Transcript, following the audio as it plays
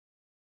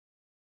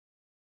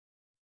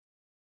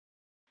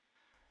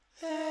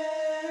Look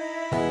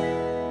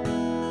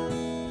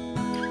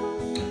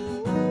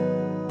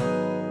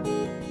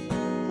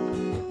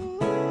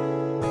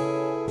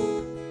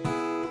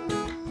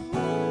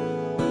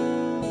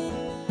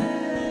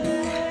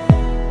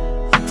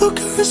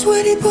at our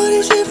sweaty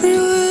bodies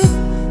everywhere,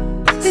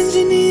 hands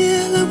in the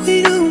air like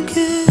we don't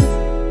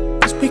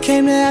care. Cause we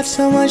came to have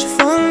so much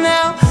fun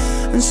now,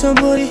 and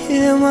somebody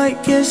here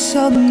might get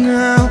some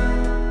now.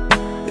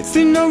 If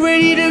you're not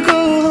ready to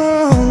go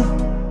home,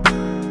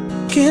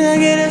 can I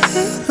get a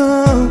hell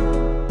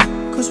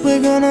no? Cause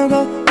we're gonna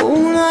go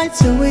all night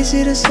till we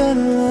see the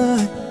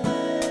sunlight.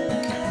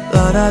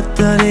 La da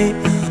da dee,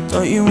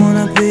 don't you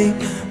wanna be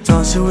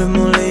dancing with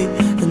Miley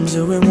and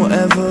doing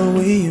whatever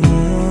we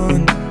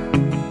want?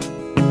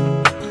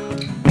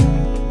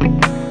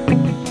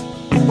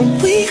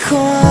 We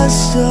can't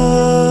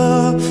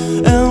stop,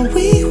 and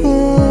we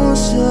won't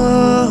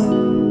stop.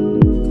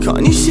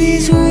 Can't you see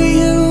it's with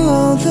you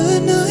all the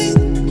night?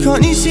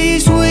 Can't you see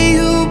it's with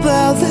you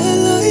about the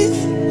life?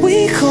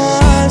 We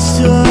can't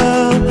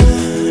stop,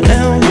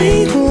 and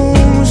we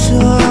won't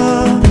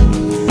stop.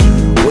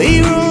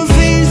 We run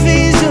things,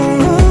 things don't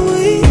run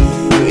away.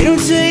 We don't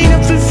take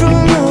nothing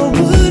from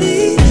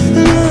nobody,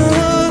 no.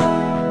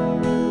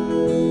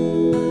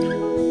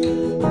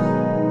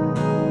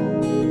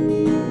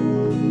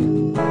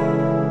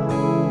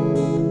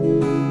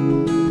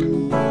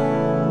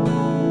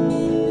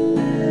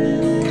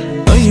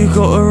 You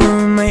got a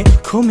roommate,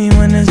 call me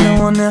when there's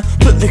no one there.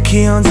 Put the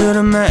key onto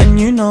the mat and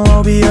you know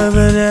I'll be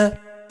over there.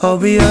 I'll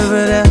be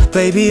over there,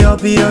 baby, I'll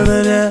be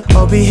over there.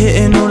 I'll be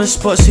hitting all the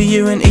spots so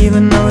you ain't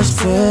even know it's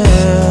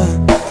fair.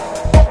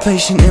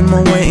 Patient in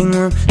my waiting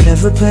room,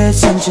 never pay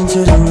attention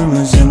to the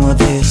rumors and what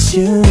they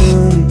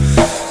assume.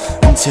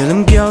 Until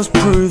them girls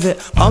prove it,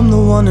 I'm the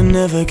one to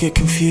never get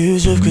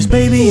confused with. Cause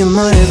baby, you're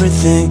my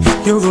everything,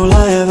 you're all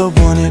I ever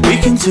wanted. We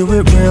can do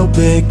it real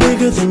big,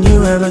 bigger than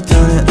you ever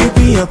done it. You'll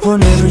be up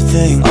on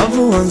everything,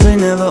 other ones they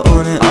never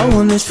on it. I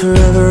want this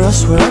forever, I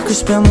swear I could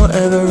spend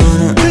whatever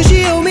on it. Cause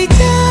she hold me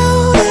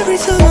down every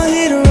time I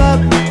hit her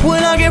up.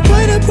 When I get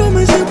right, I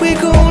promise that we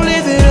gon'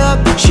 live it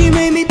up. She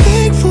made me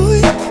beg for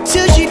it,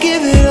 till she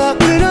give it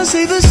up. And I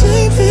say the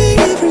same thing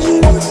every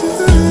single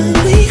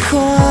time. We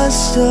can't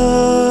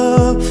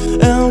stop,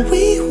 and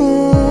we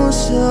won't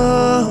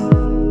stop.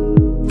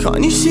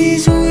 Can't you see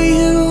it's with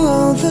you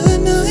all the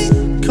night?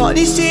 Can't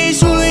you see